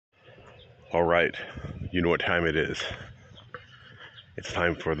All right, you know what time it is. It's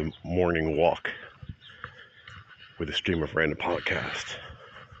time for the morning walk with a stream of random podcast.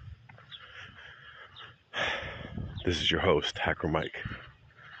 This is your host, Hacker Mike,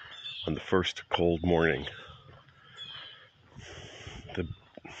 on the first cold morning. The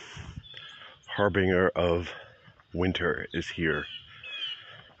harbinger of winter is here.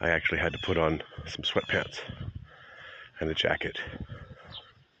 I actually had to put on some sweatpants and a jacket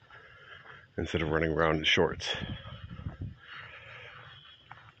instead of running around in shorts.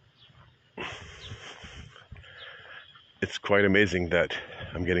 It's quite amazing that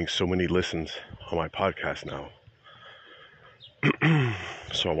I'm getting so many listens on my podcast now.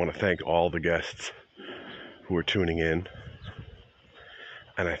 So I want to thank all the guests who are tuning in,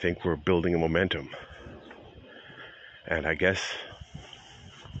 and I think we're building a momentum. And I guess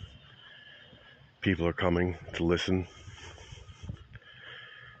people are coming to listen.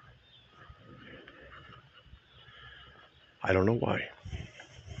 I don't know why.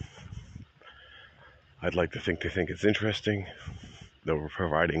 I'd like to think they think it's interesting, that we're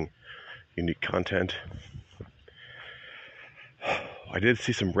providing unique content. I did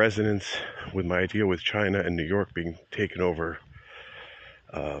see some resonance with my idea with China and New York being taken over.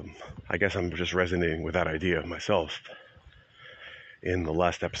 I guess I'm just resonating with that idea myself. In the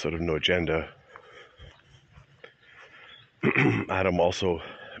last episode of No Agenda, Adam also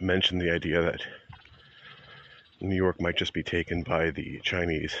mentioned the idea that New York might just be taken by the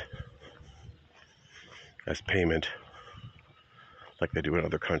Chinese as payment, like they do in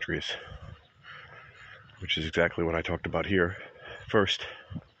other countries, which is exactly what I talked about here first.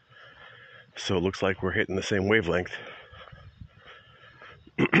 So it looks like we're hitting the same wavelength.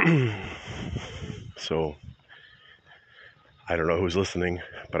 So I don't know who's listening,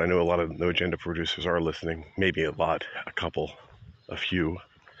 but I know a lot of No Agenda producers are listening. Maybe a lot, a couple, a few,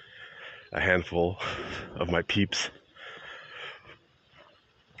 a handful of my peeps.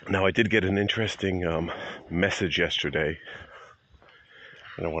 Now, I did get an interesting message yesterday,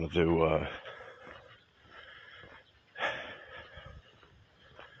 and I wanted to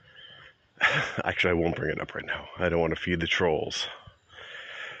actually, I won't bring it up right now. I don't want to feed the trolls.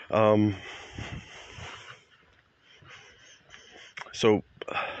 So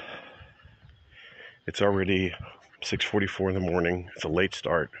it's already 6:44 in the morning. It's a late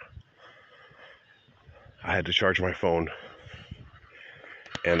start. I had to charge my phone,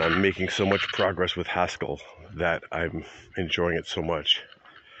 and I'm making so much progress with Haskell that I'm enjoying it so much.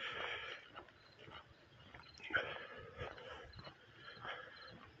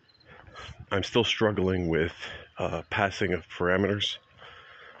 I'm still struggling with passing of parameters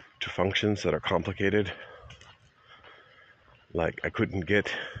to functions that are complicated. Like, I couldn't get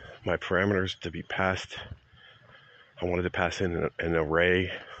my parameters to be passed. I wanted to pass in an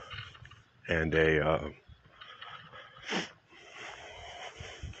array and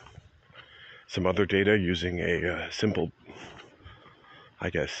some other data using a simple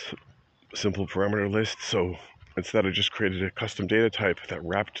parameter list. So instead, I just created a custom data type that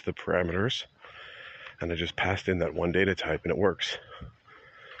wrapped the parameters, and I just passed in that one data type, and it works.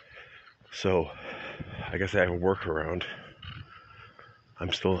 So I guess I have a workaround.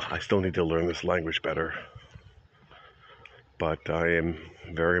 I still need to learn this language better, but I am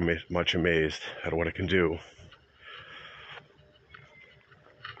very much amazed at what it can do.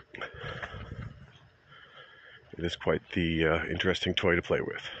 It is quite the interesting toy to play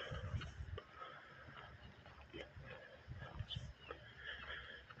with.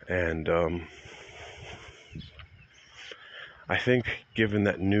 And I think given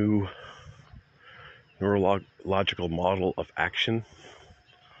that new neurological model of action,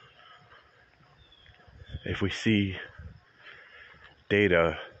 if we see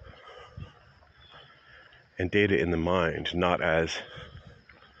data and data in the mind not as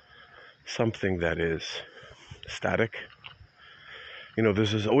something that is static,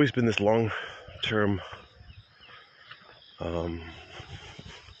 there's always been this long-term,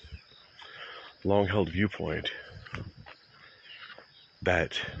 long-held viewpoint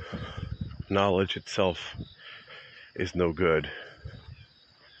that knowledge itself is no good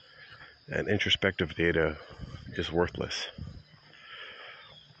and introspective data is worthless.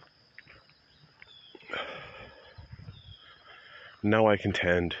 Now I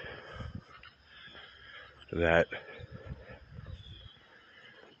contend that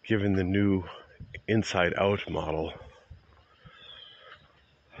given the new inside-out model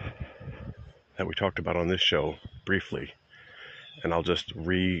that we talked about on this show briefly, and I'll just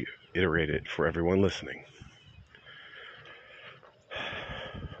reiterate it for everyone listening.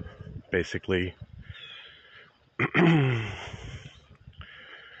 Basically,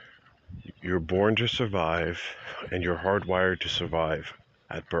 you're born to survive, and you're hardwired to survive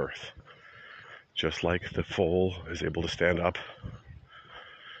at birth. Just like the foal is able to stand up,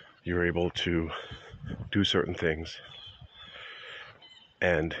 you're able to do certain things.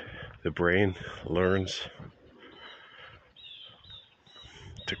 And the brain learns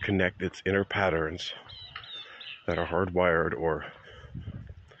to connect its inner patterns that are hardwired, or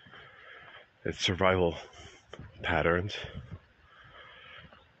its survival patterns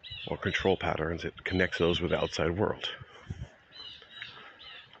or control patterns. It connects those with the outside world.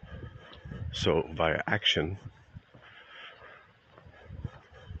 So via action,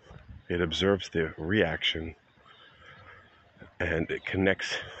 it observes the reaction, and it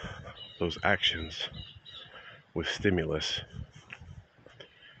connects those actions with stimulus.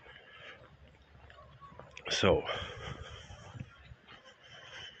 So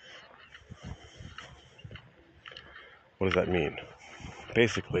what does that mean?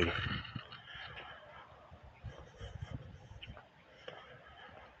 Basically,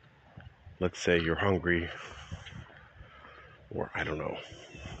 let's say you're hungry, or I don't know.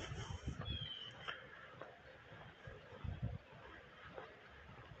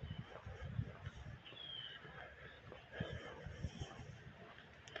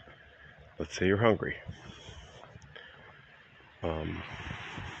 Let's say you're hungry.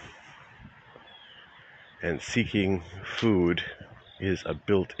 And seeking food is a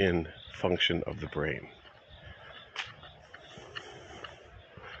built-in function of the brain.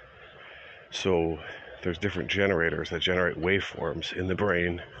 So there's different generators that generate waveforms in the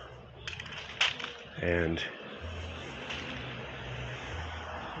brain, and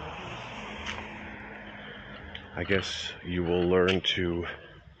I guess you will learn to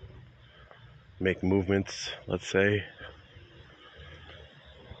make movements, let's say,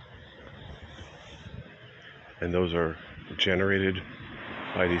 and those are generated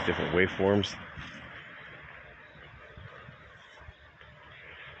by these different waveforms.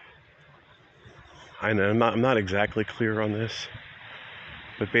 I'm not exactly clear on this,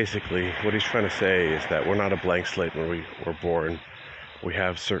 but basically what he's trying to say is that we're not a blank slate when we were born. We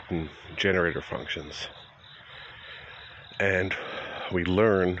have certain generator functions, and we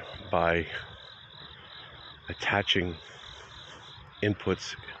learn by attaching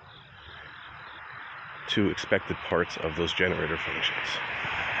inputs to expected parts of those generator functions.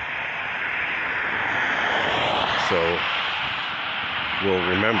 So we'll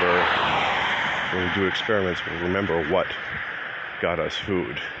remember, when we do experiments, we'll remember what got us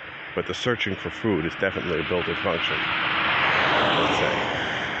food. But the searching for food is definitely a built-in function, let's say.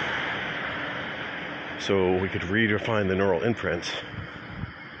 So we could redefine the neural imprints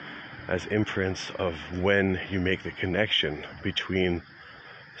as imprints of when you make the connection between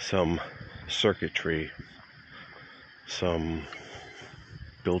some circuitry, some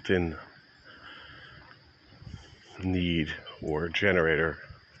built-in need or generator,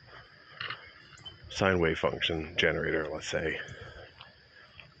 sine wave function generator, let's say.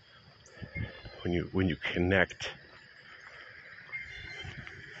 When you connect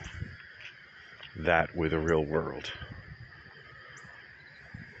that with the real world.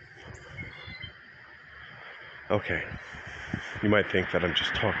 Okay, you might think that I'm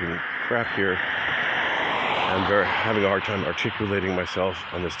just talking crap here. I'm having a hard time articulating myself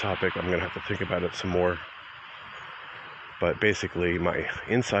on this topic. I'm going to have to think about it some more. But basically, my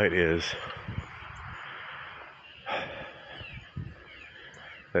insight is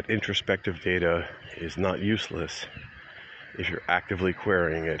that introspective data is not useless if you're actively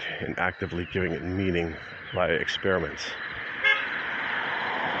querying it and actively giving it meaning via experiments.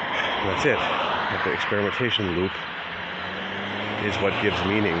 And that's it. Like the experimentation loop is what gives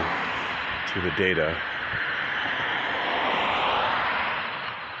meaning to the data.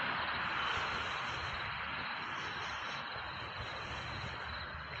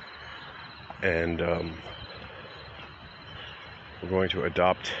 And we're going to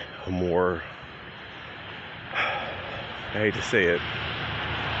adopt a more, I hate to say it,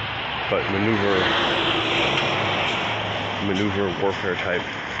 but maneuver warfare type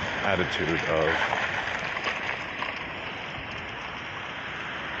attitude of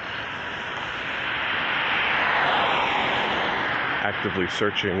actively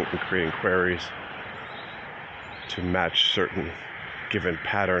searching and creating queries to match certain given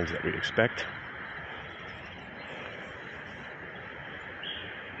patterns that we expect.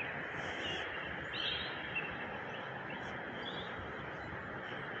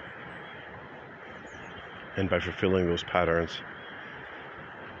 And by fulfilling those patterns,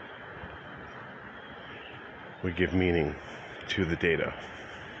 we give meaning to the data.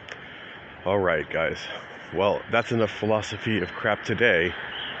 All right, guys. Well, that's enough philosophy of crap today.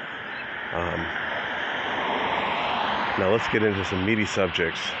 Now let's get into some meaty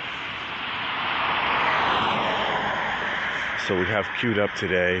subjects. So we have queued up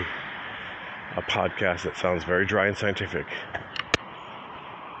today a podcast that sounds very dry and scientific,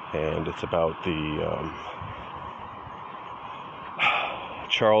 and it's about the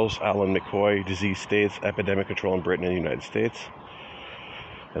Charles Allen McCoy disease states, epidemic control in Britain and the United States,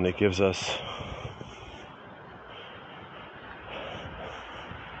 and it gives us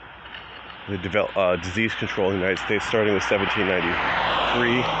the disease control in the United States starting with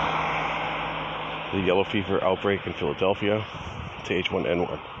 1793, the yellow fever outbreak in Philadelphia, to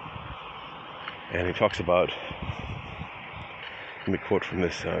H1N1. And he talks about, let me quote from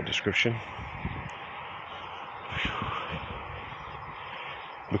this description.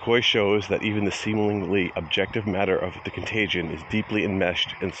 McCoy shows that even the seemingly objective matter of the contagion is deeply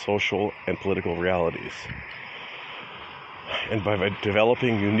enmeshed in social and political realities. And by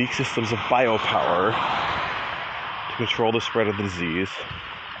developing unique systems of biopower to control the spread of the disease,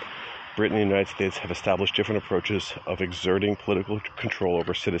 Britain and the United States have established different approaches of exerting political control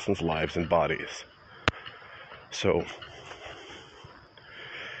over citizens' lives and bodies. So,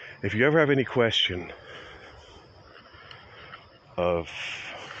 if you ever have any question of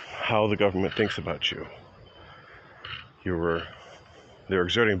how the government thinks about you, they're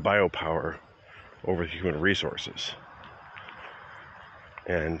exerting biopower over human resources.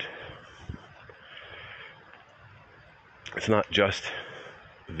 And it's not just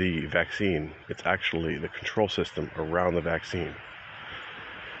the vaccine, it's actually the control system around the vaccine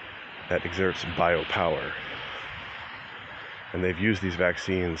that exerts biopower. And they've used these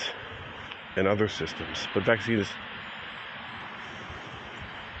vaccines and other systems, but vaccines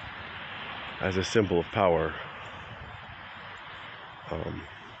as a symbol of power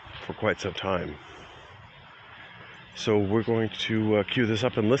for quite some time. So we're going to cue this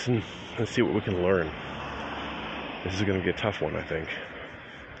up and listen and see what we can learn. This is going to be a tough one, I think.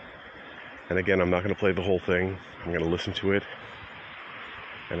 And again, I'm not going to play the whole thing. I'm going to listen to it.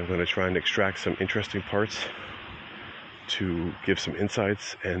 And I'm going to try and extract some interesting parts to give some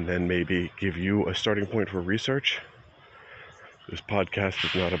insights and then maybe give you a starting point for research. This podcast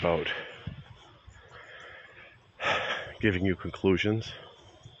is not about giving you conclusions.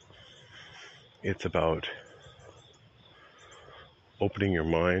 It's about opening your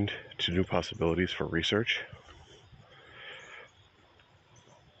mind to new possibilities for research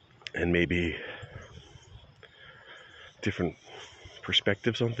and maybe different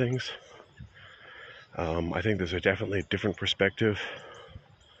perspectives on things. I think there's definitely a different perspective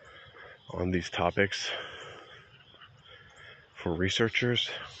on these topics for researchers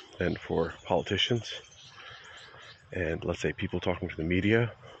than for politicians. And let's say people talking to the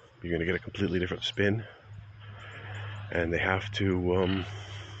media, you're going to get a completely different spin. And they have to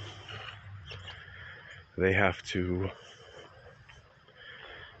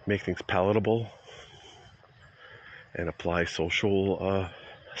make things palatable and apply social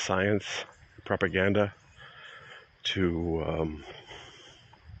science propaganda to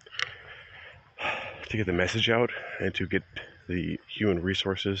get the message out and to get the human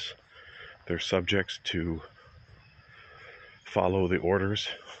resources, their subjects, to follow the orders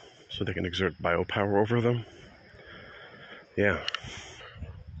so they can exert biopower over them. Yeah.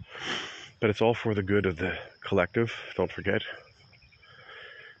 But it's all for the good of the collective, don't forget.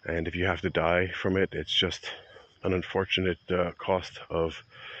 And if you have to die from it, it's just an unfortunate cost of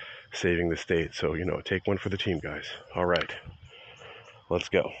saving the state. So, take one for the team, guys. All right. Let's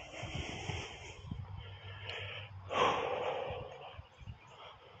go.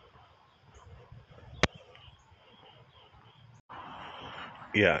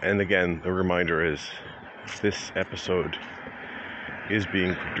 Yeah, and again, the reminder is this episode is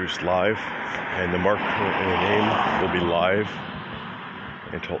being produced live, and the marker in the name will be live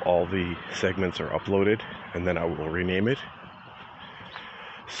until all the segments are uploaded, and then I will rename it.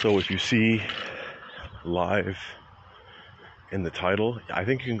 So if you see live in the title, I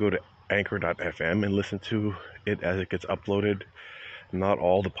think you can go to anchor.fm and listen to it as it gets uploaded. Not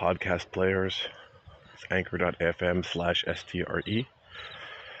all the podcast players, it's anchor.fm/stre.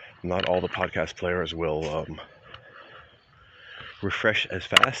 Not all the podcast players will refresh as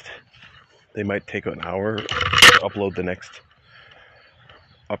fast. They might take an hour to upload the next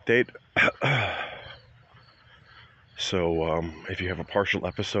update. So if you have a partial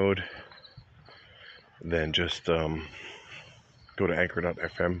episode, then just go to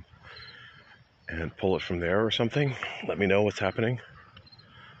anchor.fm and pull it from there or something. Let me know what's happening.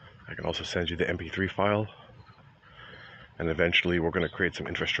 I can also send you the MP3 file. And eventually we're going to create some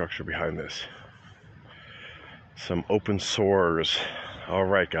infrastructure behind this. Some open source. All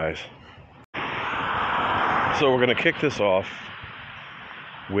right, guys. So we're going to kick this off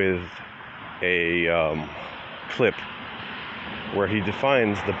with a clip where he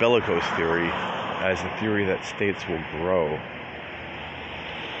defines the bellicose theory as a theory that states will grow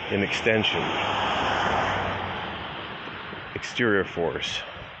in extension, exterior force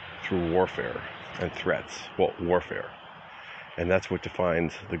through warfare and threats. Well, warfare. And that's what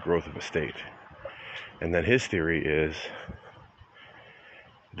defines the growth of a state. And then his theory is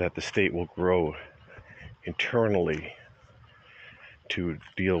that the state will grow internally to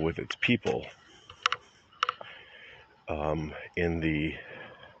deal with its people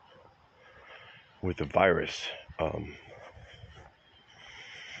with the virus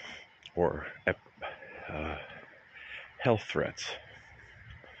or health threats.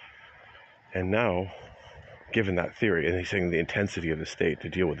 And now, given that theory, and he's saying the intensity of the state to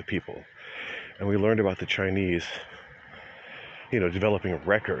deal with the people, and we learned about the Chinese, developing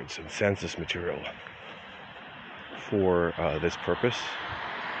records and census material for this purpose,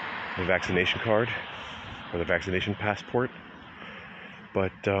 the vaccination card or the vaccination passport.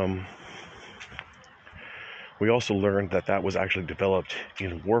 But we also learned that that was actually developed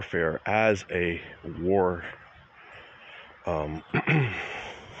in warfare as a war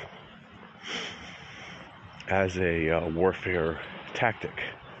warfare tactic,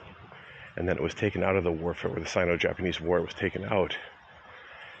 and then it was taken out of the warfare, where the Sino-Japanese War was taken out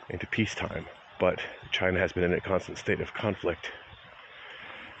into peacetime. But China has been in a constant state of conflict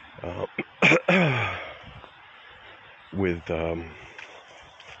with, I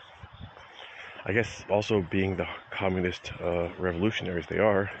guess, also being the communist revolutionaries they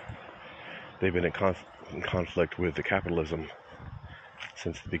are. They've been in conflict with the capitalism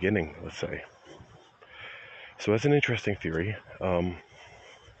since the beginning, let's say. So that's an interesting theory.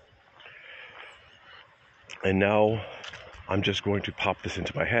 And now I'm just going to pop this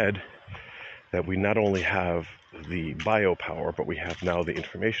into my head, that we not only have the biopower, but we have now the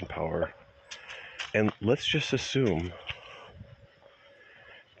information power. And let's just assume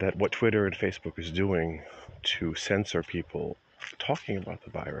that what Twitter and Facebook is doing to censor people talking about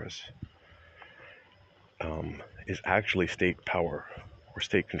the virus is actually state power or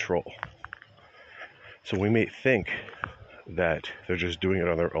state control. So we may think that they're just doing it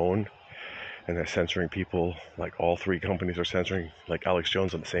on their own and they're censoring people, like all three companies are censoring, like Alex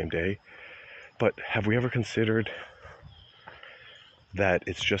Jones, on the same day. But have we ever considered that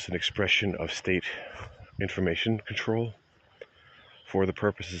it's just an expression of state information control for the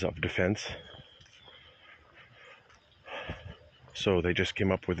purposes of defense? So they just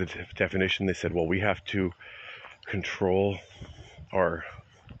came up with a definition. They said, well, we have to control our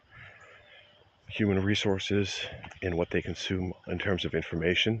human resources in what they consume in terms of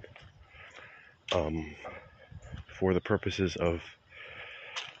information, for the purposes of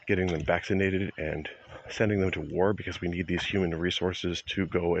getting them vaccinated and sending them to war, because we need these human resources to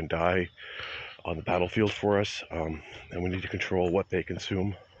go and die on the battlefield for us, and we need to control what they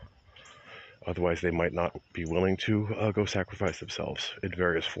consume. Otherwise, they might not be willing to go sacrifice themselves in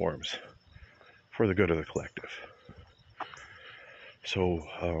various forms for the good of the collective. So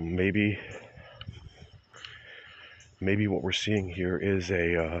maybe what we're seeing here is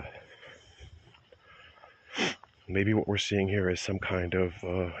some kind of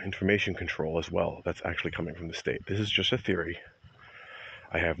information control as well. That's actually coming from the state. This is just a theory.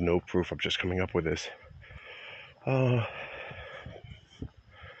 I have no proof. I'm just coming up with this.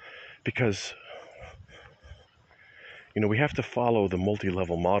 Because, we have to follow the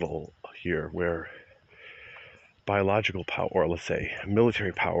multi-level model here, where biological power, or let's say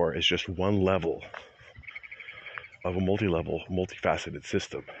military power, is just one level of a multi-level, multifaceted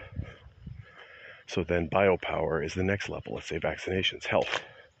system. So then biopower is the next level, let's say vaccinations, health.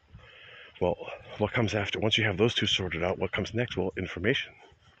 Well, what comes after? Once you have those two sorted out, what comes next? Well, information.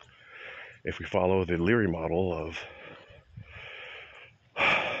 If we follow the Leary model of,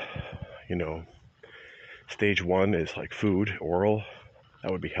 stage 1 is like food, oral,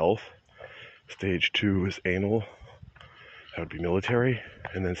 that would be health. Stage 2 is anal, that would be military.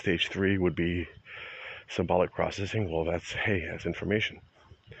 And then stage 3 would be symbolic processing. Well, that's information.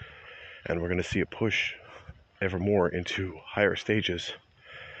 And we're going to see a push ever more into higher stages.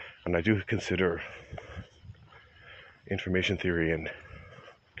 And I do consider information theory and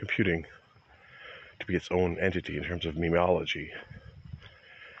computing to be its own entity in terms of memeology.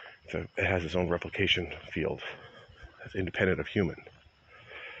 So it has its own replication field that's independent of human.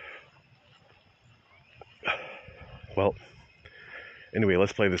 Well, anyway,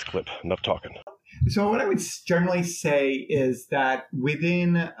 let's play this clip. Enough talking. So what I would generally say is that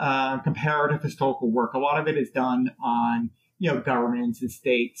within comparative historical work, a lot of it is done on, governments and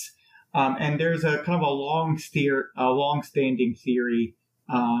states. And there's a kind of a long-standing theory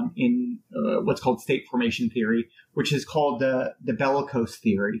in what's called state formation theory, which is called the bellicose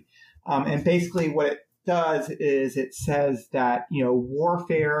theory. And basically, what it does is it says that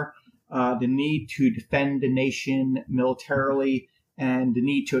warfare, the need to defend the nation militarily, and the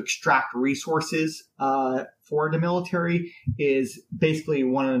need to extract resources for the military is basically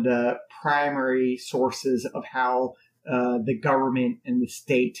one of the primary sources of how the government and the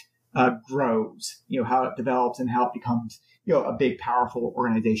state grows, how it develops and how it becomes, a big, powerful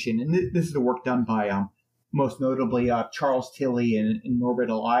organization. And this is the work done by most notably Charles Tilly and Norbert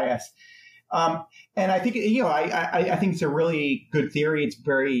Elias. And I think, I think it's a really good theory. It's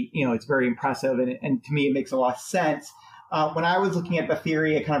very impressive. And to me, it makes a lot of sense. When I was looking at the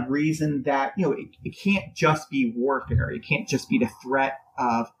theory, I kind of reasoned that, it can't just be warfare. It can't just be the threat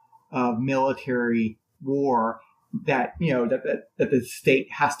of military war that the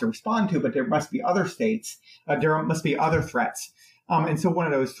state has to respond to, but there must be other states. There must be other threats. And so one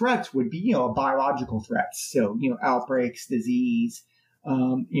of those threats would be, biological threats. So, outbreaks, disease,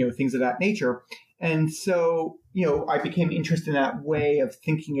 things of that nature. And so, I became interested in that way of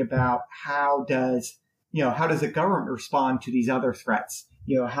thinking about how does the government respond to these other threats?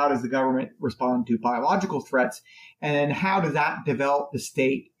 How does the government respond to biological threats? And then how does that develop the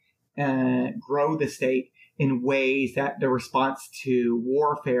state and grow the state in ways that the response to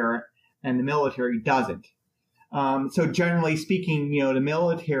warfare and the military doesn't? So generally speaking, the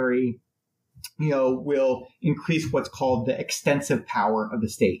military, will increase what's called the extensive power of the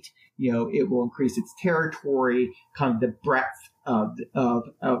state. It will increase its territory, kind of the breadth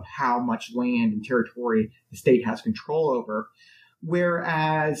of how much land and territory the state has control over.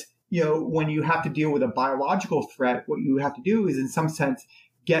 Whereas, when you have to deal with a biological threat, what you have to do is, in some sense,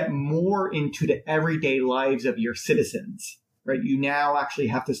 get more into the everyday lives of your citizens, right? You now actually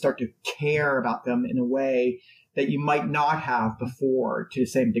have to start to care about them in a way that you might not have before to the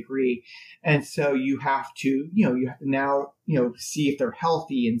same degree. And so you have to now, see if they're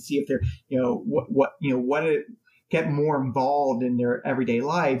healthy and see if they're, get more involved in their everyday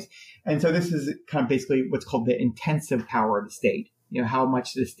lives. And so this is kind of basically what's called the intensive power of the state, how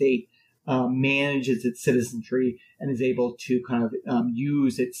much the state manages its citizenry and is able to kind of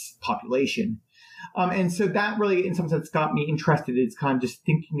use its population. And so that really, in some sense, got me interested. It's kind of just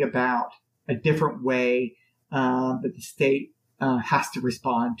thinking about a different way that the state has to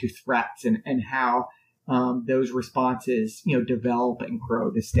respond to threats and how those responses, develop and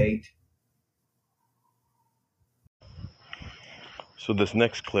grow the state. So this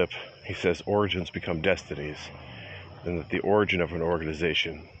next clip, he says origins become destinies, and that the origin of an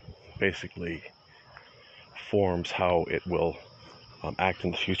organization basically forms how it will act in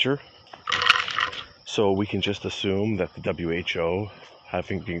the future. So we can just assume that the WHO,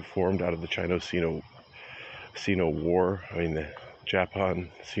 having been formed out of the the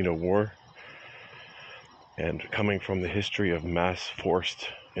Japan-Sino War, and coming from the history of mass forced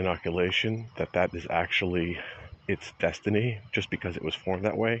inoculation, that is actually its destiny, just because it was formed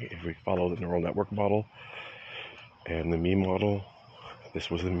that way. If we follow the neural network model and the meme model, this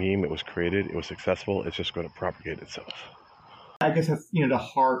was the meme, it was created, it was successful, it's just going to propagate itself. I guess that's, the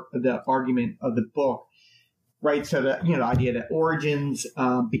heart of the argument of the book, right? So the idea that origins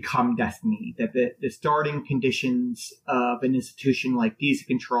become destiny, that the starting conditions of an institution like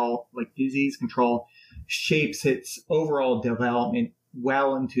disease control shapes its overall development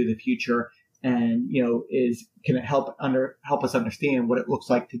well into the future, and can help us understand what it looks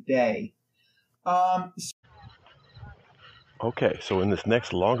like today. Okay, so in this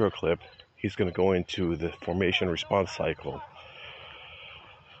next longer clip, he's going to go into the formation response cycle,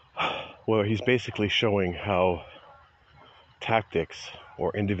 where he's basically showing how tactics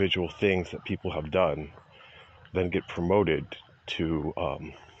or individual things that people have done then get promoted to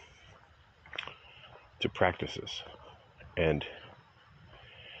practices, and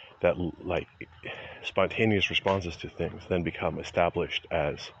that like spontaneous responses to things then become established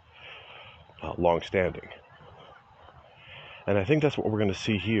as long-standing. And I think that's what we're going to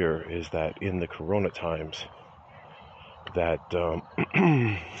see here, is that in the corona times, that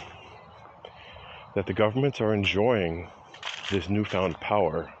that the governments are enjoying this newfound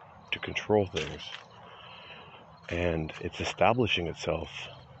power to control things, and it's establishing itself.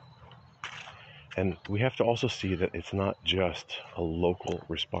 And we have to also see that it's not just a local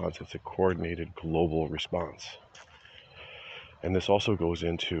response, it's a coordinated global response. And this also goes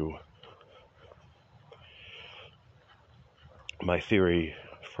into my theory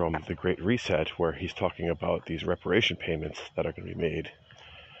from the Great Reset, where he's talking about these reparation payments that are going to be made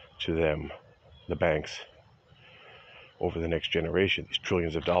to them, the banks, over the next generation, these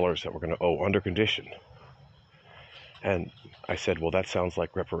trillions of dollars that we're going to owe under condition. And I said, well, that sounds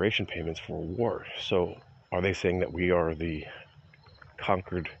like reparation payments for war. So are they saying that we are the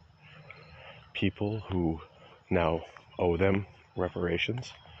conquered people who now owe them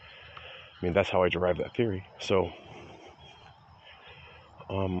reparations? I mean, that's how I derived that theory. So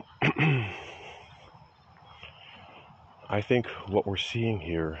I think what we're seeing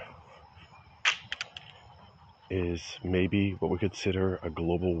here is maybe what we consider a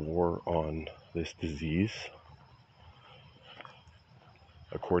global war on this disease,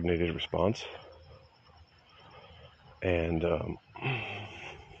 a coordinated response. And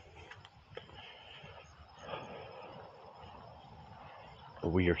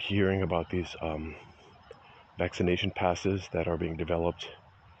we are hearing about these vaccination passes that are being developed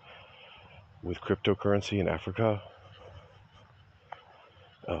with cryptocurrency in Africa.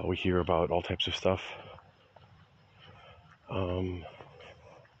 We hear about all types of stuff.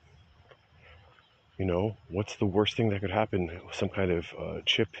 You know, what's the worst thing that could happen? Some kind of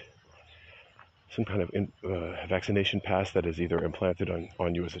chip, some kind of vaccination pass that is either implanted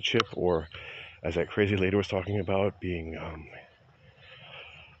on you as a chip, or, as that crazy lady was talking about, being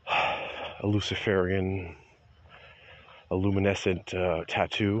a Luciferian, a luminescent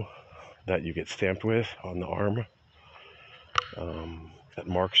tattoo that you get stamped with on the arm, that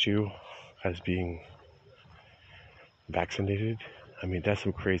marks you as being vaccinated. I mean, that's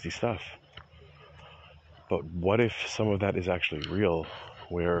some crazy stuff. But what if some of that is actually real,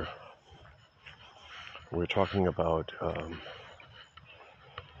 where we're talking about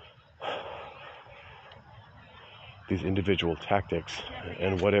these individual tactics,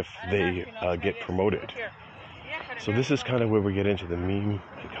 and what if they get promoted? So this is kind of where we get into the meme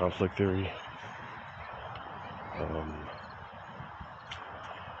and conflict theory,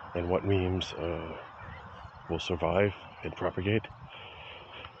 and what memes will survive and propagate.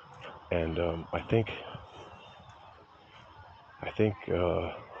 And I think,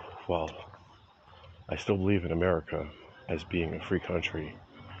 well, I still believe in America as being a free country,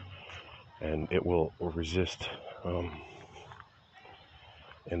 and it will resist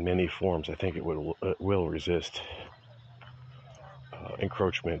in many forms. I think it will resist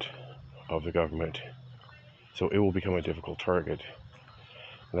encroachment of the government, so it will become a difficult target.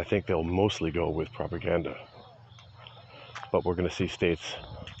 And I think they'll mostly go with propaganda. But we're going to see states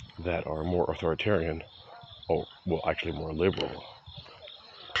that are more authoritarian, or, well, actually more liberal,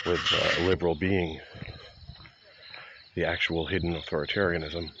 with liberal being the actual hidden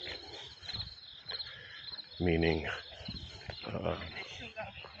authoritarianism, meaning, good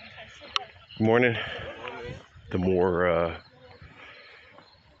morning, the more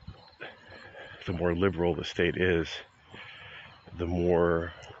liberal the state is, the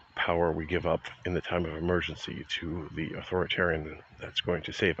more power we give up in the time of emergency to the authoritarian that's going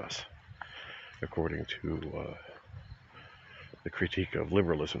to save us, according to the critique of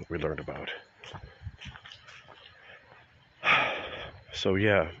liberalism that we learned about. So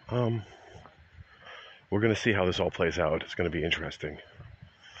yeah, we're going to see how this all plays out. It's going to be interesting.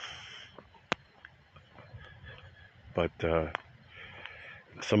 But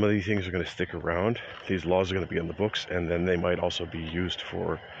some of these things are going to stick around. These laws are going to be in the books, and then they might also be used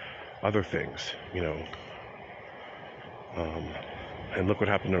for other things, you know. And look what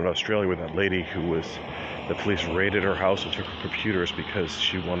happened in Australia with that lady who the police raided her house and took her computers because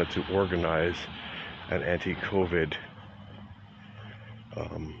she wanted to organize an anti-COVID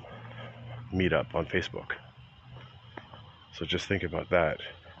meetup on Facebook. So just think about that.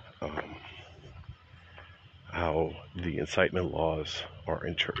 How the incitement laws are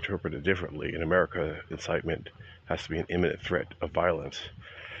interpreted differently. In America, incitement has to be an imminent threat of violence.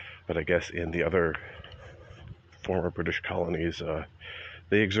 But I guess in the other former British colonies,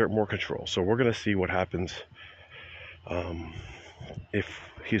 they exert more control. So we're going to see what happens if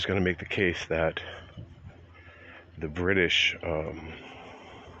he's going to make the case that the British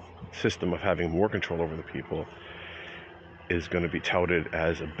system of having more control over the people is going to be touted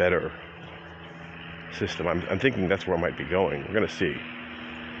as a better system. I'm thinking that's where it might be going. We're going to see.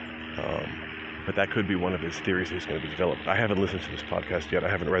 But that could be one of his theories he's going to be developed. I haven't listened to this podcast yet. I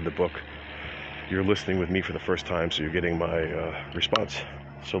haven't read the book. You're listening with me for the first time, so you're getting my response.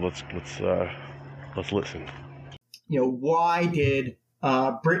 So let's listen. You know, why did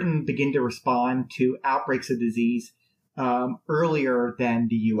Britain begin to respond to outbreaks of disease earlier than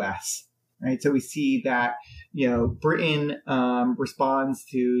the U.S.? Right, so we see that, you know, Britain responds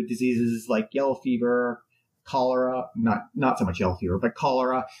to diseases like yellow fever, cholera, not so much yellow fever, but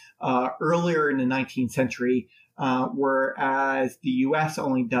cholera, earlier in the 19th century, whereas the U.S.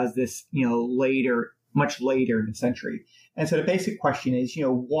 only does this, you know, later much later in the century. And so the basic question is,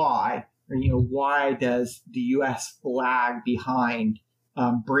 why? Or, why does the U.S. lag behind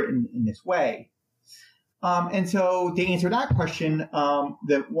Britain in this way? And so to answer that question,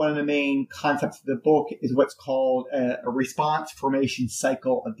 one of the main concepts of the book is what's called a response formation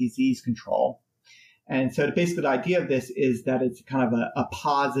cycle of disease control. And so basically the idea of this is that it's kind of a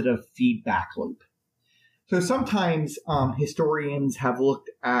positive feedback loop. So sometimes historians have looked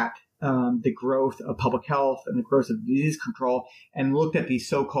at the growth of public health and the growth of disease control and looked at these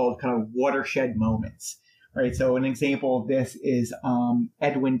so-called kind of watershed moments, right? So an example of this is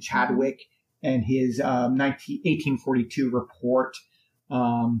Edwin Chadwick and his 1842 report,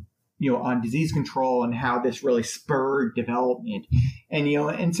 on disease control and how this really spurred development.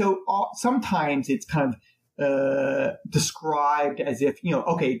 And so sometimes it's kind of described as if,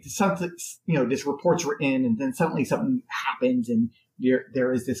 something, this report's written and then suddenly something happens and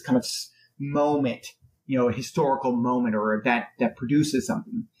there is this kind of moment, a historical moment or event that produces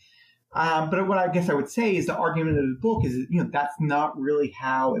something. But what I guess I would say is the argument of the book is, that's not really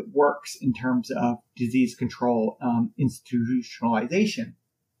how it works in terms of disease control institutionalization.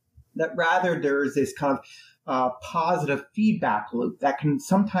 That rather there is this kind of positive feedback loop that can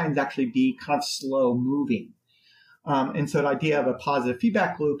sometimes actually be kind of slow moving. And so the idea of a positive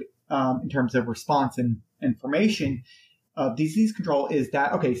feedback loop in terms of response and information of disease control is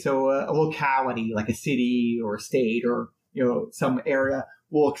that, so a locality like a city or a state or, some area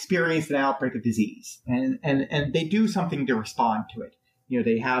will experience an outbreak of disease and they do something to respond to it.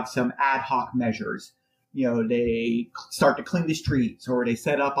 They have some ad hoc measures. They start to clean the streets or they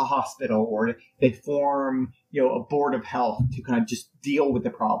set up a hospital or they form, a board of health to kind of just deal with the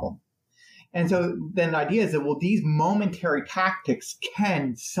problem. And so then the idea is that, these momentary tactics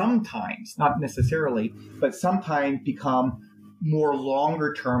can sometimes, not necessarily, but sometimes become more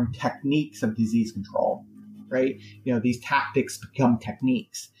longer term techniques of disease control. Right? These tactics become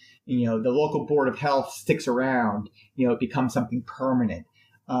techniques. The local board of health sticks around, it becomes something permanent.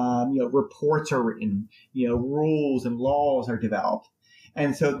 Reports are written, rules and laws are developed.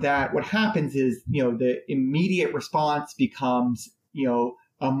 And so that what happens is, the immediate response becomes,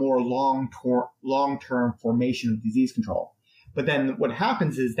 a more long-term formation of disease control. But then what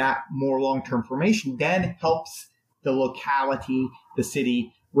happens is that more long-term formation then helps the locality, the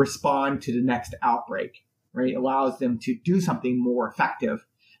city, respond to the next outbreak. Right, allows them to do something more effective,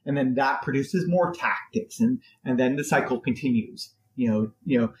 and then that produces more tactics, and then the cycle continues. Then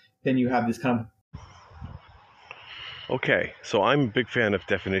you have this kind of. Okay, so I'm a big fan of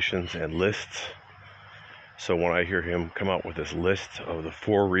definitions and lists. So when I hear him come out with this list of the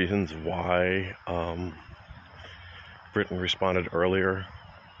 4 reasons why Britain responded earlier,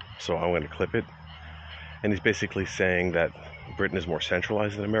 so I'm going to clip it, and he's basically saying that Britain is more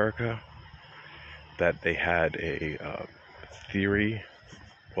centralized than America. That they had a theory,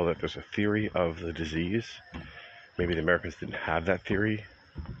 that there's a theory of the disease. Maybe the Americans didn't have that theory.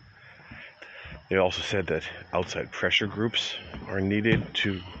 They also said that outside pressure groups are needed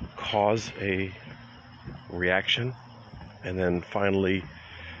to cause a reaction. And then finally,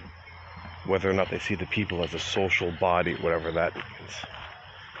 whether or not they see the people as a social body, whatever that means.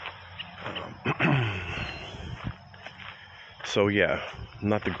 So yeah,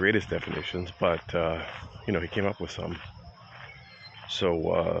 not the greatest definitions, but he came up with some.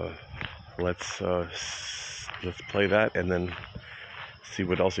 So let's play that and then see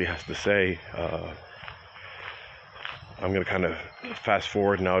what else he has to say. I'm going to kind of fast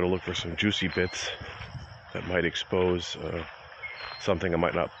forward now to look for some juicy bits that might expose something. I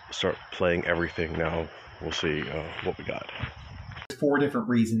might not start playing everything now. We'll see what we got. 4 different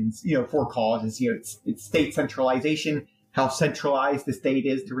reasons, 4 causes. It's state centralization, how centralized the state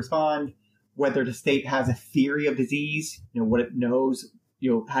is to respond, whether the state has a theory of disease, what it knows,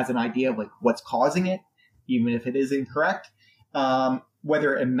 has an idea of like what's causing it, even if it is incorrect,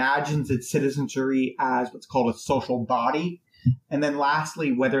 whether it imagines its citizenry as what's called a social body, and then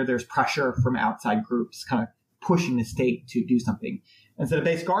lastly, whether there's pressure from outside groups kind of pushing the state to do something. And so the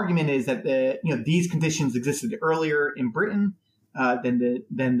basic argument is that these conditions existed earlier in Britain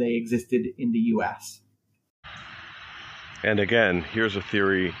than they existed in the U.S. And again, here's a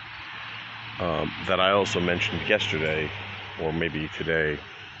theory that I also mentioned yesterday, or maybe today,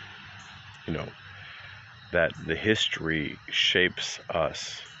 that the history shapes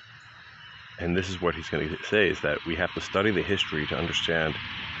us. And this is what he's going to say, is that we have to study the history to understand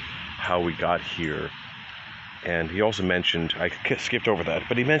how we got here. And he also mentioned, I skipped over that,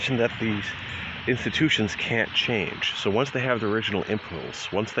 but he mentioned that these institutions can't change. So once they have the original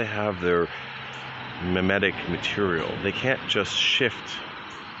impulse, once they have their mimetic material, they can't just shift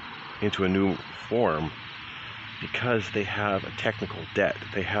into a new form because they have a technical debt.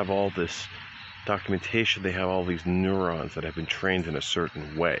 They have all this documentation, they have all these neurons that have been trained in a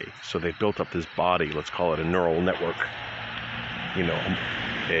certain way. So they built up this body, let's call it a neural network,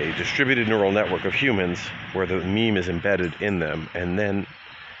 a distributed neural network of humans where the meme is embedded in them. And then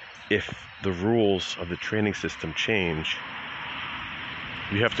if the rules of the training system change,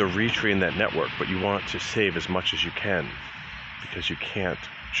 you have to retrain that network, but you want to save as much as you can because you can't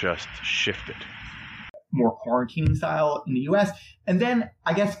just shift it. More quarantining style in the US. And then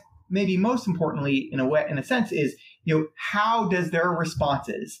I guess maybe most importantly, in a sense, is how does their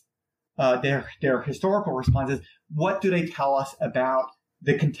responses, their historical responses, what do they tell us about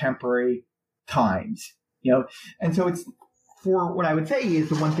the contemporary times? And so it's for what I would say is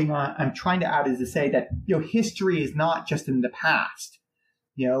the one thing I'm trying to add is to say that history is not just in the past,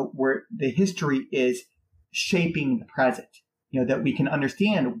 where the history is shaping the present, that we can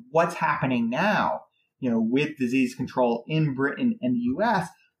understand what's happening now, with disease control in Britain and the US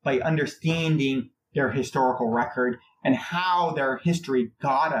by understanding their historical record and how their history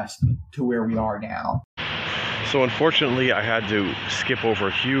got us to where we are now. So unfortunately, I had to skip over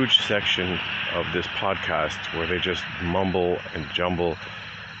a huge section of this podcast where they just mumble and jumble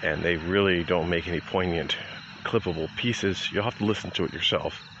and they really don't make any poignant, clippable pieces. You'll have to listen to it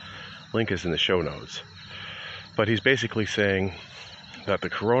yourself. Link is in the show notes. But he's basically saying that the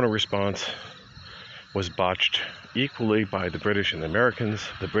corona response was botched equally by the British and the Americans.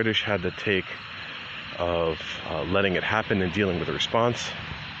 The British had the take of letting it happen and dealing with the response.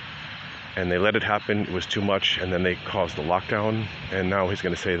 And they let it happen. It was too much. And then they caused the lockdown. And now he's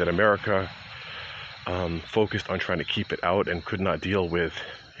going to say that America focused on trying to keep it out and could not deal with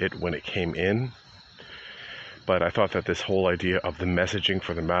it when it came in. But I thought that this whole idea of the messaging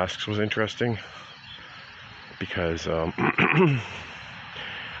for the masks was interesting. Because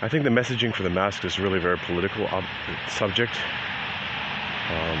I think the messaging for the mask is really a very political subject.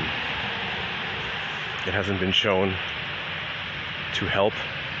 It hasn't been shown to help.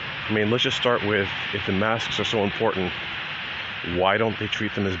 I mean, let's just start with, if the masks are so important, why don't they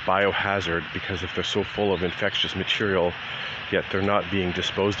treat them as biohazard? Because if they're so full of infectious material, yet they're not being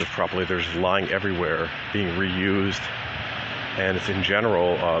disposed of properly, they're just lying everywhere, being reused, and it's in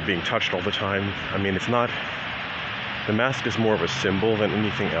general being touched all the time. I mean, it's not... The mask is more of a symbol than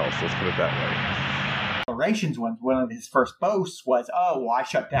anything else, let's put it that way. Declarations, one of his first boasts was, I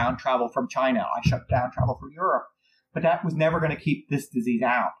shut down travel from China, I shut down travel from Europe. But that was never going to keep this disease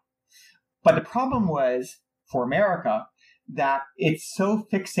out. But the problem was, for America, that it's so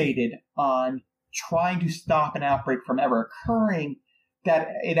fixated on trying to stop an outbreak from ever occurring that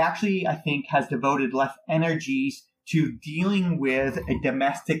it actually, I think, has devoted less energies to dealing with a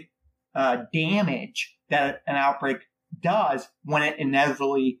domestic damage that an outbreak does when it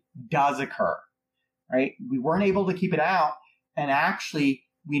inevitably does occur, right? We weren't able to keep it out, and actually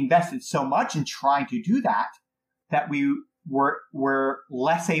we invested so much in trying to do that we were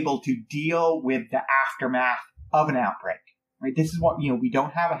less able to deal with the aftermath of an outbreak, right? This is what, we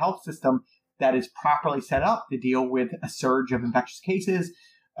don't have a health system that is properly set up to deal with a surge of infectious cases.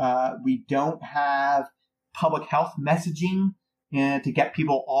 We don't have public health messaging to get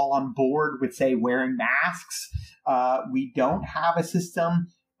people all on board with, say, wearing masks. We don't have a system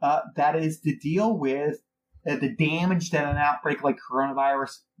that is to deal with the damage that an outbreak like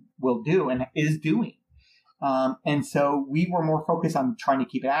coronavirus will do and is doing. And so we were more focused on trying to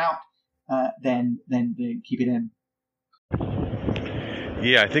keep it out than keep it in.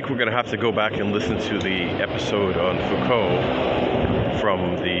 Yeah, I think we're going to have to go back and listen to the episode on Foucault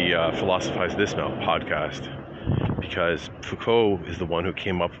from the Philosophize This Now podcast, because Foucault is the one who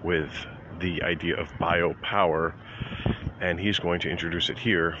came up with the idea of biopower, and he's going to introduce it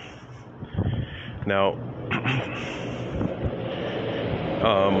here. Now,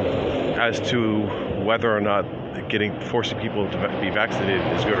 as to whether or not forcing people to be vaccinated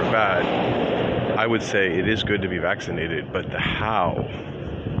is good or bad, I would say it is good to be vaccinated, but the how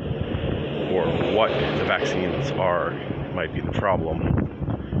or what the vaccines are might be the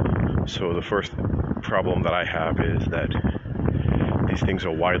problem. So the first problem that I have is that these things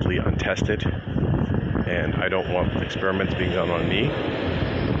are widely untested, and I don't want experiments being done on me.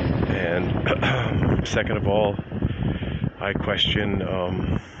 And second of all, I question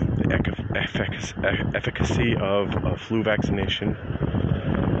the efficacy of flu vaccination,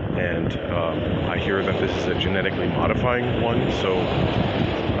 and I hear that this is a genetically modifying one. So,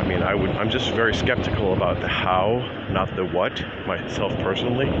 I mean, I'm just very skeptical about the how, not the what, myself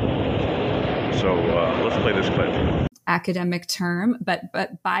personally. So let's play this clip. academic term, but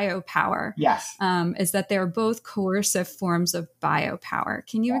biopower. Yes. Is that they're both coercive forms of biopower.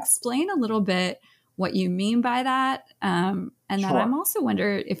 Can you explain a little bit what you mean by that? And then I'm also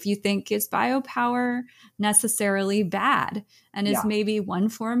wondering if you think, is biopower necessarily bad? And is maybe one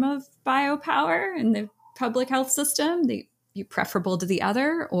form of biopower in the public health system preferable to the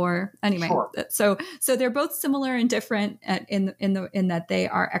other? Or anyway, so they're both similar and different in that they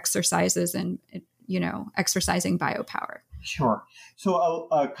are exercises and, exercising biopower. Sure. So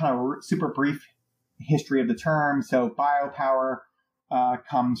a kind of super brief history of the term. So biopower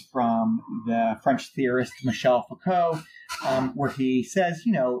comes from the French theorist Michel Foucault, where he says,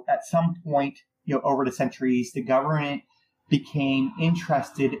 at some point, over the centuries, the government became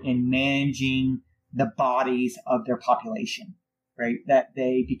interested in managing the bodies of their population, right? That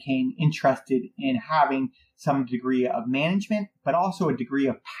they became interested in having some degree of management, but also a degree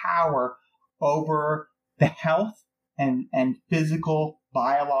of power over the health and physical,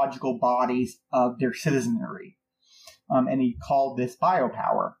 biological bodies of their citizenry. And he called this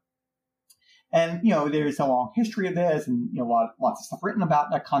biopower. And, there's a long history of this and, lots of stuff written about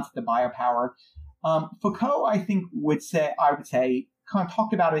that concept of biopower. Foucault, I think, I would say, kind of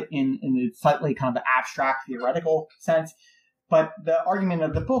talked about it in a slightly kind of abstract theoretical sense. But the argument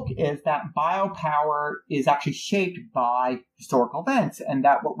of the book is that biopower is actually shaped by historical events, and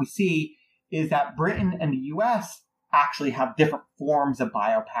that what we see is that Britain and the US actually have different forms of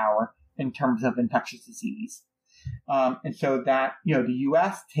biopower in terms of infectious disease. And so that, the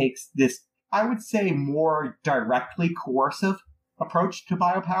US takes this, I would say, more directly coercive approach to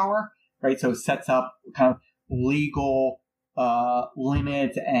biopower, right? So it sets up kind of legal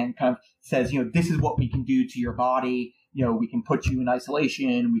limits and kind of says, this is what we can do to your body. We can put you in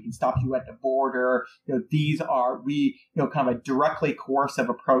isolation. We can stop you at the border. Kind of a directly coercive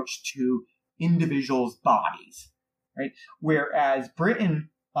approach to individuals' bodies, right? Whereas Britain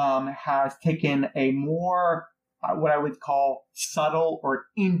has taken a more what I would call subtle or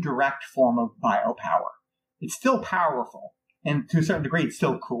indirect form of biopower. It's still powerful, and to a certain degree, it's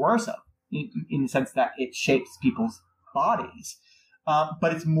still coercive in the sense that it shapes people's bodies,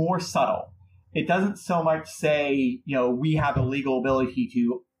 but it's more subtle. It doesn't so much say, we have a legal ability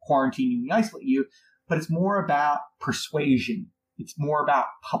to quarantine you and isolate you, but it's more about persuasion. It's more about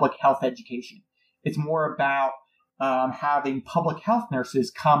public health education. It's more about having public health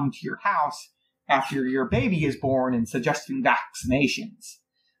nurses come to your house after your baby is born and suggesting vaccinations.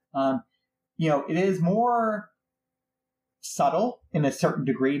 It is more subtle in a certain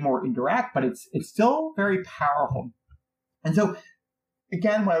degree, more indirect, but it's still very powerful. And so,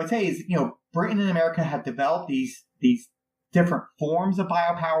 again, what I would say is, Britain and America have developed these different forms of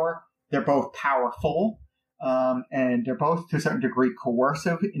biopower. They're both powerful, and they're both, to a certain degree,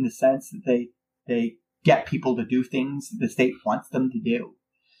 coercive in the sense that they get people to do things the state wants them to do.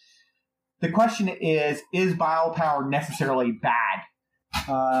 The question is biopower necessarily bad?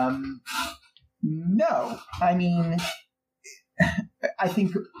 No. I mean, I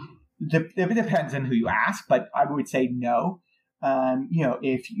think it depends on who you ask, but I would say no.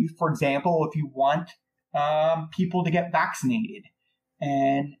 If you, for example, if you want people to get vaccinated,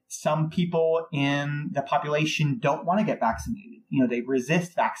 and some people in the population don't want to get vaccinated, they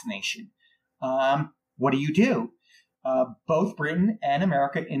resist vaccination. What do? Both Britain and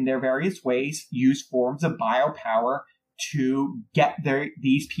America, in their various ways, use forms of biopower to get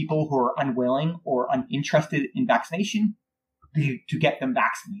these people who are unwilling or uninterested in vaccination to get them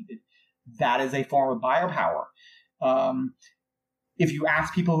vaccinated. That is a form of biopower. If you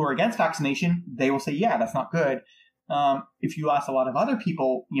ask people who are against vaccination, they will say, yeah, that's not good. If you ask a lot of other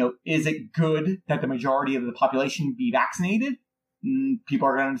people, is it good that the majority of the population be vaccinated? People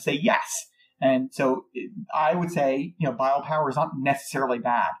are going to say yes. And so I would say, biopower is not necessarily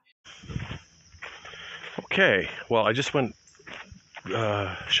bad. Okay. Well, I just went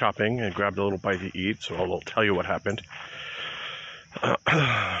shopping and grabbed a little bite to eat, so I'll tell you what happened.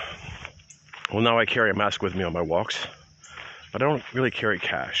 Well, now I carry a mask with me on my walks, but I don't really carry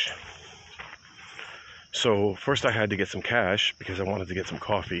cash. So first I had to get some cash because I wanted to get some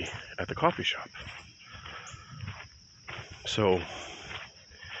coffee at the coffee shop. So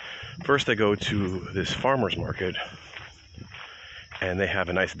first I go to this farmer's market, and they have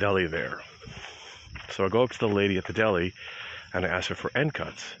a nice deli there. So I go up to the lady at the deli and I ask her for end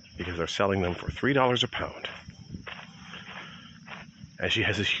cuts because they're selling them for $3 a pound. And she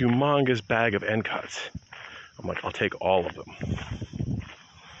has this humongous bag of end cuts. I'm like, I'll take all of them.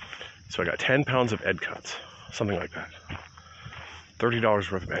 So I got 10 pounds of end cuts, something like that.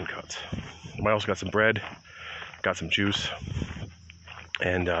 $30 worth of end cuts. I also got some bread, got some juice.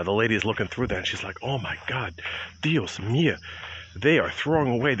 And the lady is looking through that, and she's like, oh my God, Dios mío, they are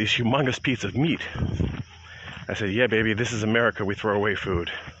throwing away this humongous piece of meat. I said, yeah, baby, this is America. We throw away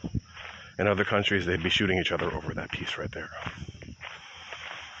food. In other countries, they'd be shooting each other over that piece right there.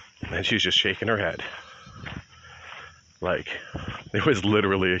 And she's just shaking her head. Like, it was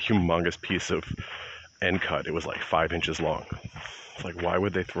literally a humongous piece of end cut. It was like 5 inches long. It's like, why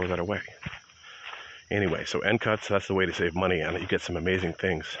would they throw that away? Anyway, so end cuts, that's the way to save money, and you get some amazing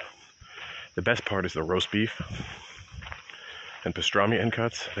things. The best part is the roast beef and pastrami end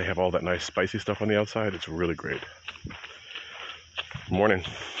cuts. They have all that nice spicy stuff on the outside. It's really great. Morning.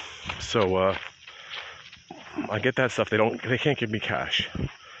 So I get that stuff. They can't give me cash.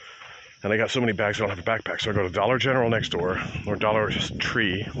 And I got so many bags, I don't have a backpack. So I go to Dollar General next door, or Dollar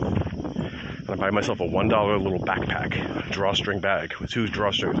Tree, and I buy myself a $1 little backpack, drawstring bag with 2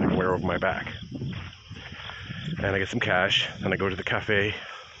 drawstrings I can wear over my back. And I get some cash, and I go to the cafe.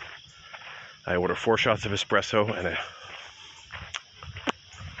 I order 4 shots of espresso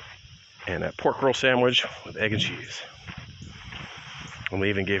and a pork roll sandwich with egg and cheese. And they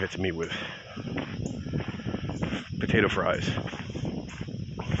even gave it to me with potato fries.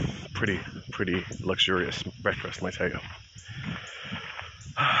 Pretty luxurious breakfast, I tell you.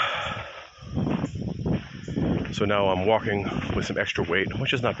 So now I'm walking with some extra weight,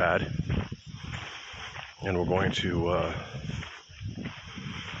 which is not bad. And we're going to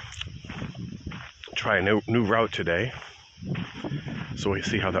try a new route today. So we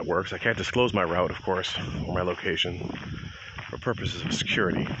see how that works. I can't disclose my route, of course, or my location, for purposes of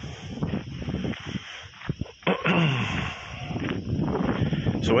security.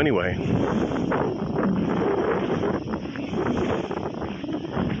 So anyway, a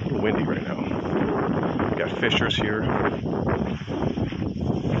little windy right now. We got fishers here.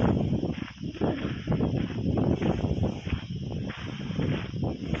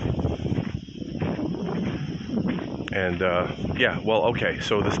 And yeah, well, okay,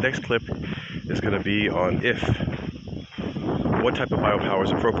 so this next clip is going to be on what type of biopower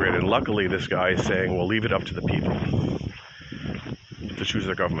is appropriate. And luckily this guy is saying, well, leave it up to the people to choose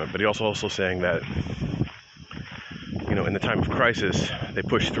their government. But he's also saying that, you know, in the time of crisis, they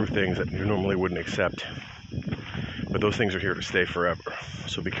push through things that you normally wouldn't accept. But those things are here to stay forever.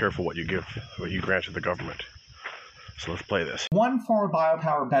 So be careful what you grant to the government. So let's play this. One form of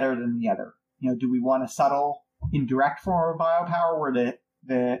biopower better than the other? You know, do we want a subtle, indirect form of biopower where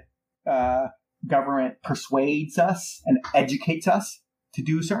the government persuades us and educates us to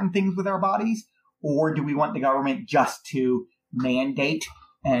do certain things with our bodies? Or do we want the government just to mandate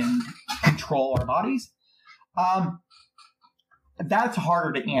and control our bodies? That's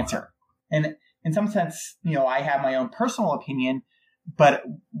harder to answer. And in some sense, you know, I have my own personal opinion, but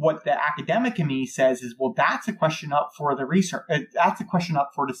what the academic in me says is, well, that's a question up for the research. That's a question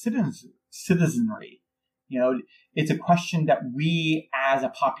up for the citizenry. You know, it's a question that we as a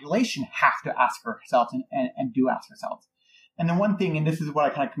population have to ask ourselves and do ask ourselves. And the one thing, and this is what I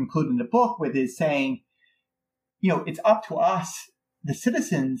kind of conclude in the book with, is saying, you know, it's up to us, the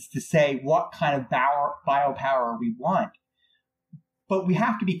citizens, to say what kind of biopower we want. But we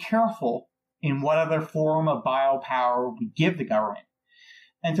have to be careful in what other form of biopower we give the government.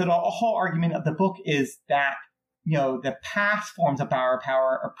 And so the whole argument of the book is that, you know, the past forms of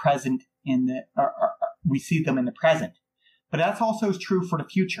biopower are present we see them in the present. But that's also true for the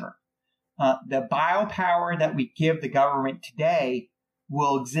future. The biopower that we give the government today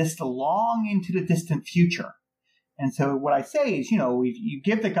will exist long into the distant future. And so what I say is, you know, if you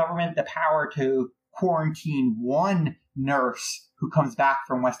give the government the power to quarantine one nurse who comes back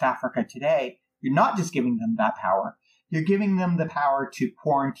from West Africa today, you're not just giving them that power. You're giving them the power to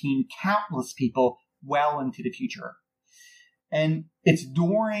quarantine countless people well into the future. And it's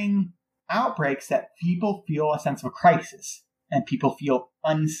during outbreaks that people feel a sense of a crisis and people feel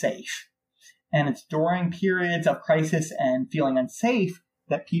unsafe. And it's during periods of crisis and feeling unsafe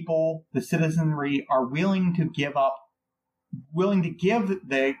that people, the citizenry, are willing to give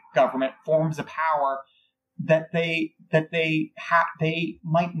the government forms of power that they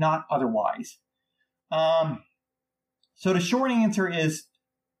might not otherwise. So the short answer is,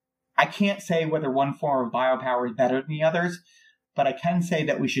 I can't say whether one form of biopower is better than the others, but I can say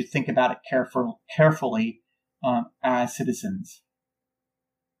that we should think about it carefully as citizens.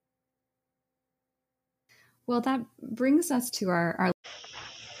 Well, that brings us to our...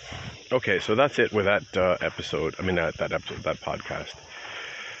 Okay, so that's it with that episode. I mean, that podcast.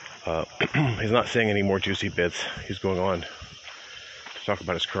 He's not saying any more juicy bits. He's going on to talk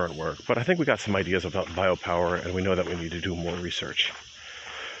about his current work. But I think we got some ideas about biopower, and we know that we need to do more research.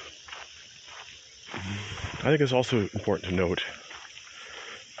 I think it's also important to note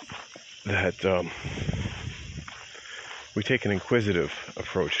that we take an inquisitive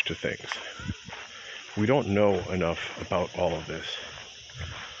approach to things. We don't know enough about all of this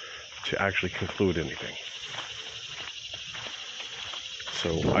to actually conclude anything.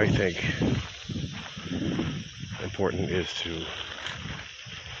 So I think important is to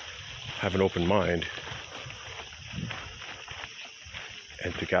have an open mind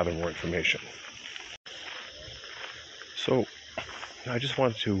and to gather more information. So I just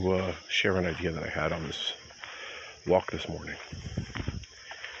wanted to share an idea that I had on this walk this morning.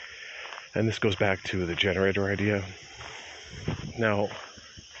 And this goes back to the generator idea. Now,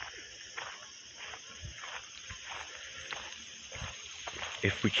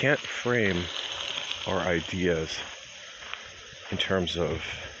 if we can't frame our ideas in terms of,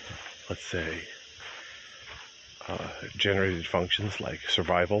 let's say, generated functions like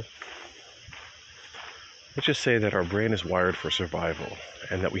survival, let's just say that our brain is wired for survival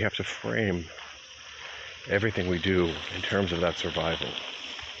and that we have to frame everything we do in terms of that survival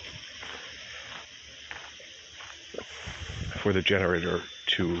for the generator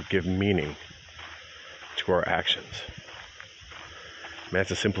to give meaning to our actions. I mean,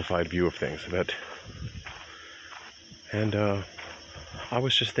 that's a simplified view of things. And I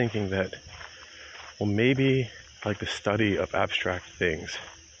was just thinking that, well, maybe like the study of abstract things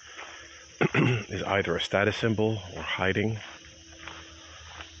is either a status symbol or hiding,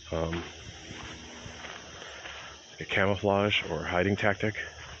 a camouflage or hiding tactic,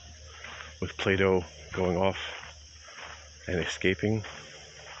 with Plato going off and escaping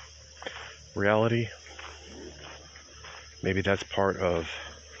reality. Maybe that's part of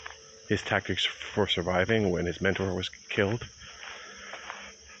his tactics for surviving when his mentor was killed.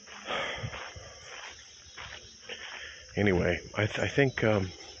 Anyway, I think,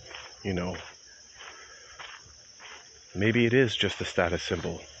 maybe it is just a status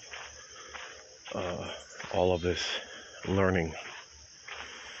symbol, all of this learning.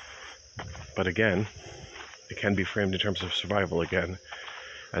 But again, it can be framed in terms of survival again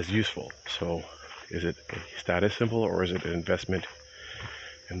as useful. So is it a status symbol or is it an investment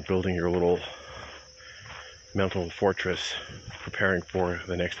in building your little mental fortress, preparing for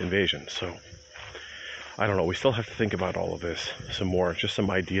the next invasion? So I don't know. We still have to think about all of this some more, just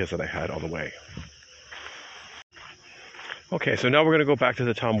some ideas that I had on the way. Okay, so now we're going to go back to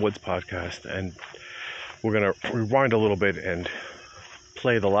the Tom Woods podcast, and we're going to rewind a little bit and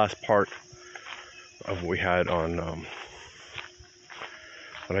play the last part of what we had on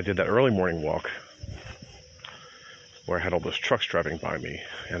when I did that early morning walk, where I had all those trucks driving by me,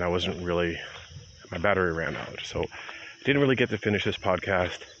 and I wasn't really, my battery ran out, so I didn't really get to finish this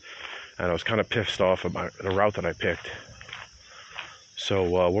podcast, and I was kind of pissed off about the route that I picked.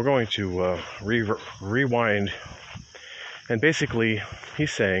 So we're going to rewind. And basically,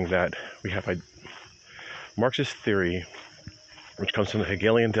 he's saying that we have a Marxist theory, which comes from the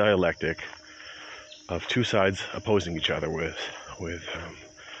Hegelian dialectic of two sides opposing each other with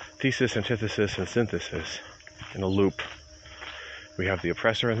thesis, antithesis, and synthesis in a loop. We have the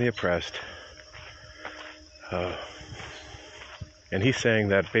oppressor and the oppressed. And he's saying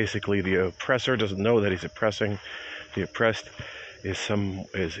that basically the oppressor doesn't know that he's oppressing. The oppressed is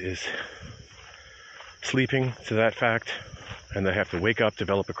sleeping to that fact, and they have to wake up,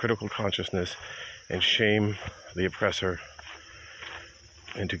 develop a critical consciousness, and shame the oppressor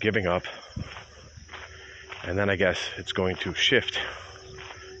into giving up. And then I guess it's going to shift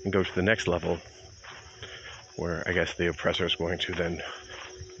and go to the next level, where I guess the oppressor is going to then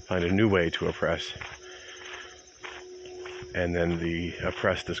find a new way to oppress. And then the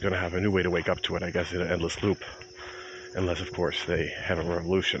oppressed is going to have a new way to wake up to it, I guess, in an endless loop. Unless, of course, they have a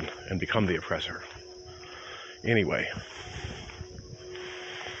revolution and become the oppressor. Anyway.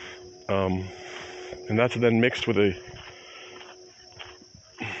 And that's then mixed with a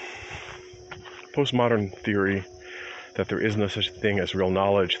postmodern theory that there is no such thing as real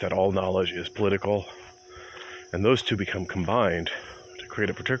knowledge, that all knowledge is political. And those two become combined to create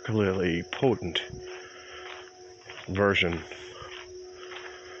a particularly potent version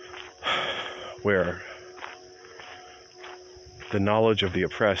where the knowledge of the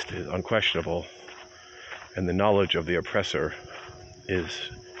oppressed is unquestionable and the knowledge of the oppressor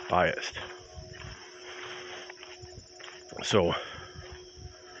is biased. So,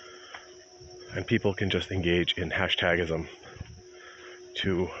 and people can just engage in hashtagism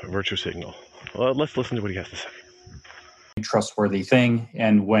to virtue signal. Well, let's listen to what he has to say. Trustworthy thing,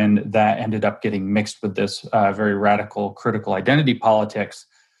 and when that ended up getting mixed with this very radical critical identity politics,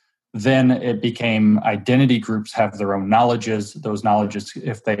 Then it became identity groups have their own knowledges. Those knowledges,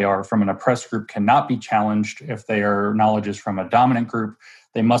 if they are from an oppressed group, cannot be challenged. If they are knowledges from a dominant group,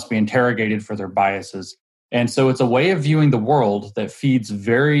 they must be interrogated for their biases. And so it's a way of viewing the world that feeds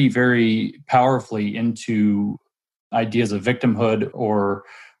very, very powerfully into ideas of victimhood or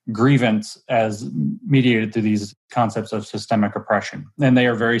grievance as mediated through these concepts of systemic oppression. And they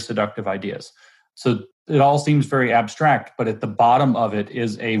are very seductive ideas. So it all seems very abstract, but at the bottom of it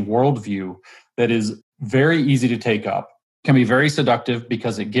is a worldview that is very easy to take up, can be very seductive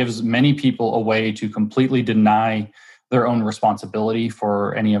because it gives many people a way to completely deny their own responsibility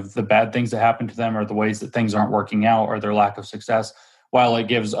for any of the bad things that happen to them or the ways that things aren't working out or their lack of success, while it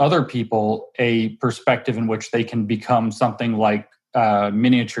gives other people a perspective in which they can become something like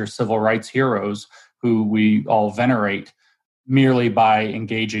miniature civil rights heroes who we all venerate merely by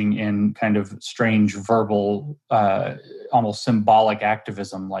engaging in kind of strange verbal, almost symbolic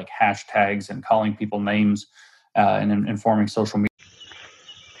activism like hashtags and calling people names and informing social media.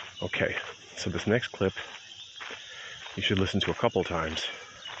 Okay, so this next clip you should listen to a couple times,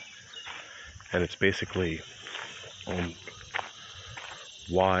 and it's basically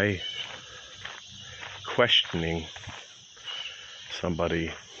why questioning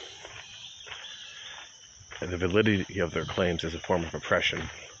somebody the validity of their claims is a form of oppression,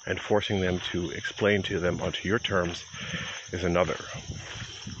 and forcing them to explain to them onto your terms is another.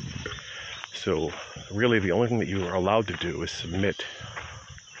 So really the only thing that you are allowed to do is submit.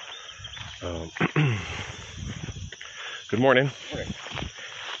 Good morning.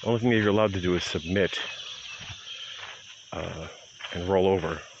 The only thing that you're allowed to do is submit and roll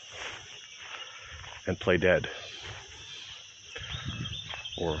over and play dead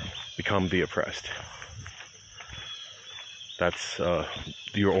or become the oppressed. That's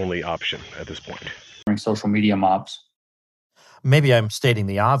your only option at this point. Social media mobs. Maybe I'm stating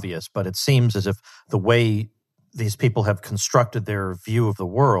the obvious, but it seems as if the way these people have constructed their view of the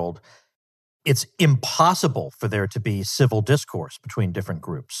world, it's impossible for there to be civil discourse between different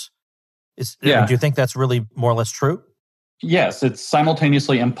groups. Do you think that's really more or less true? Yes, it's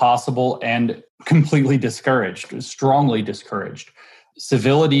simultaneously impossible and completely discouraged, strongly discouraged.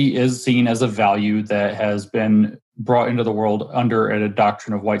 Civility is seen as a value that has been brought into the world under a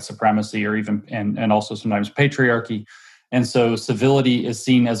doctrine of white supremacy or even and also sometimes patriarchy. And so civility is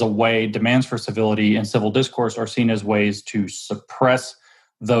seen as a way, demands for civility and civil discourse are seen as ways to suppress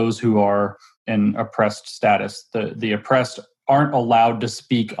those who are in oppressed status. The oppressed aren't allowed to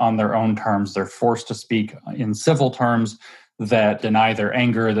speak on their own terms. They're forced to speak in civil terms that deny their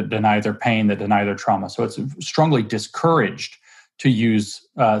anger, that deny their pain, that deny their trauma. So it's strongly discouraged to use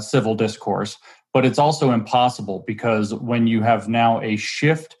civil discourse. But it's also impossible because when you have now a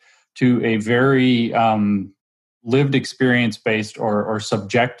shift to a very lived experience-based or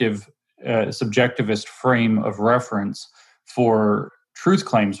subjectivist frame of reference for truth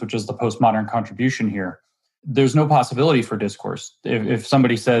claims, which is the postmodern contribution here, there's no possibility for discourse. If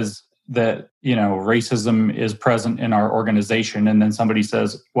somebody says that, racism is present in our organization, and then somebody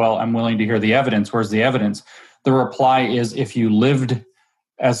says, well, I'm willing to hear the evidence, where's the evidence? The reply is, if you lived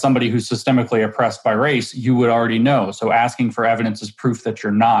as somebody who's systemically oppressed by race, you would already know. So asking for evidence is proof that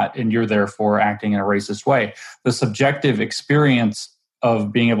you're not, and you're therefore acting in a racist way. The subjective experience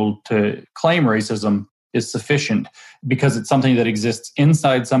of being able to claim racism is sufficient because it's something that exists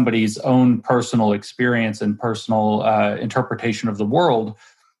inside somebody's own personal experience and personal interpretation of the world.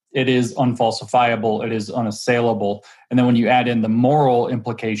 It is unfalsifiable, it is unassailable. And then when you add in the moral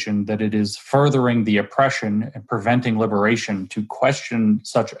implication that it is furthering the oppression and preventing liberation to question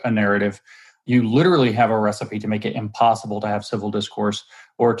such a narrative, you literally have a recipe to make it impossible to have civil discourse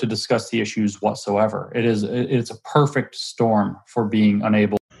or to discuss the issues whatsoever. It's a perfect storm for being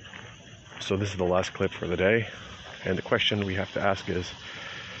unable. So this is the last clip for the day. And the question we have to ask is,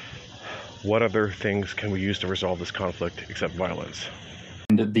 what other things can we use to resolve this conflict except violence?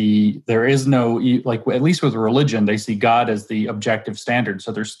 And there is no, like, at least with religion, they see God as the objective standard.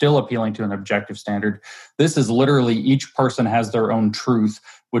 So they're still appealing to an objective standard. This is literally each person has their own truth,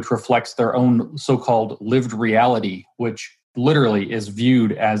 which reflects their own so-called lived reality, which literally is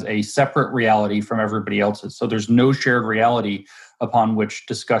viewed as a separate reality from everybody else's. So there's no shared reality upon which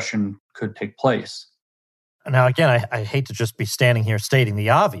discussion could take place. Now, again, I hate to just be standing here stating the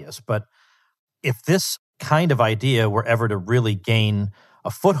obvious, but if this kind of idea were ever to really gain a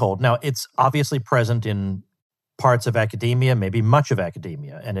foothold. Now, it's obviously present in parts of academia, maybe much of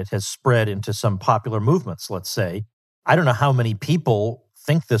academia, and it has spread into some popular movements, let's say. I don't know how many people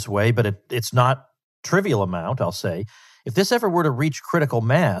think this way, but it's not trivial amount, I'll say. If this ever were to reach critical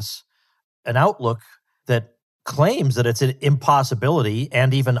mass, an outlook that claims that it's an impossibility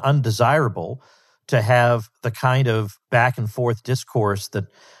and even undesirable to have the kind of back and forth discourse that,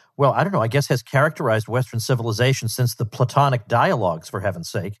 well, I don't know, I guess has characterized Western civilization since the Platonic dialogues, for heaven's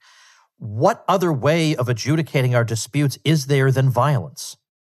sake. What other way of adjudicating our disputes is there than violence?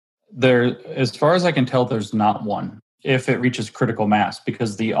 There, as far as I can tell, there's not one if it reaches critical mass,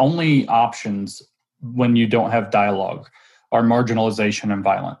 because the only options when you don't have dialogue are marginalization and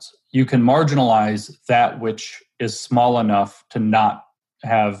violence. You can marginalize that which is small enough to not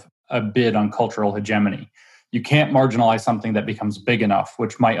have a bid on cultural hegemony. You can't marginalize something that becomes big enough,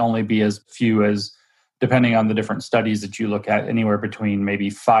 which might only be as few as, depending on the different studies that you look at, anywhere between maybe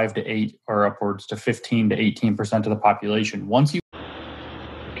 5 to 8 or upwards to 15 to 18% of the population. Once you...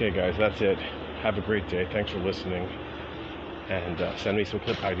 Okay, guys, that's it. Have a great day. Thanks for listening. And send me some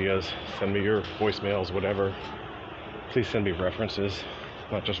clip ideas. Send me your voicemails, whatever. Please send me references,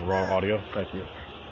 not just raw audio. Thank you.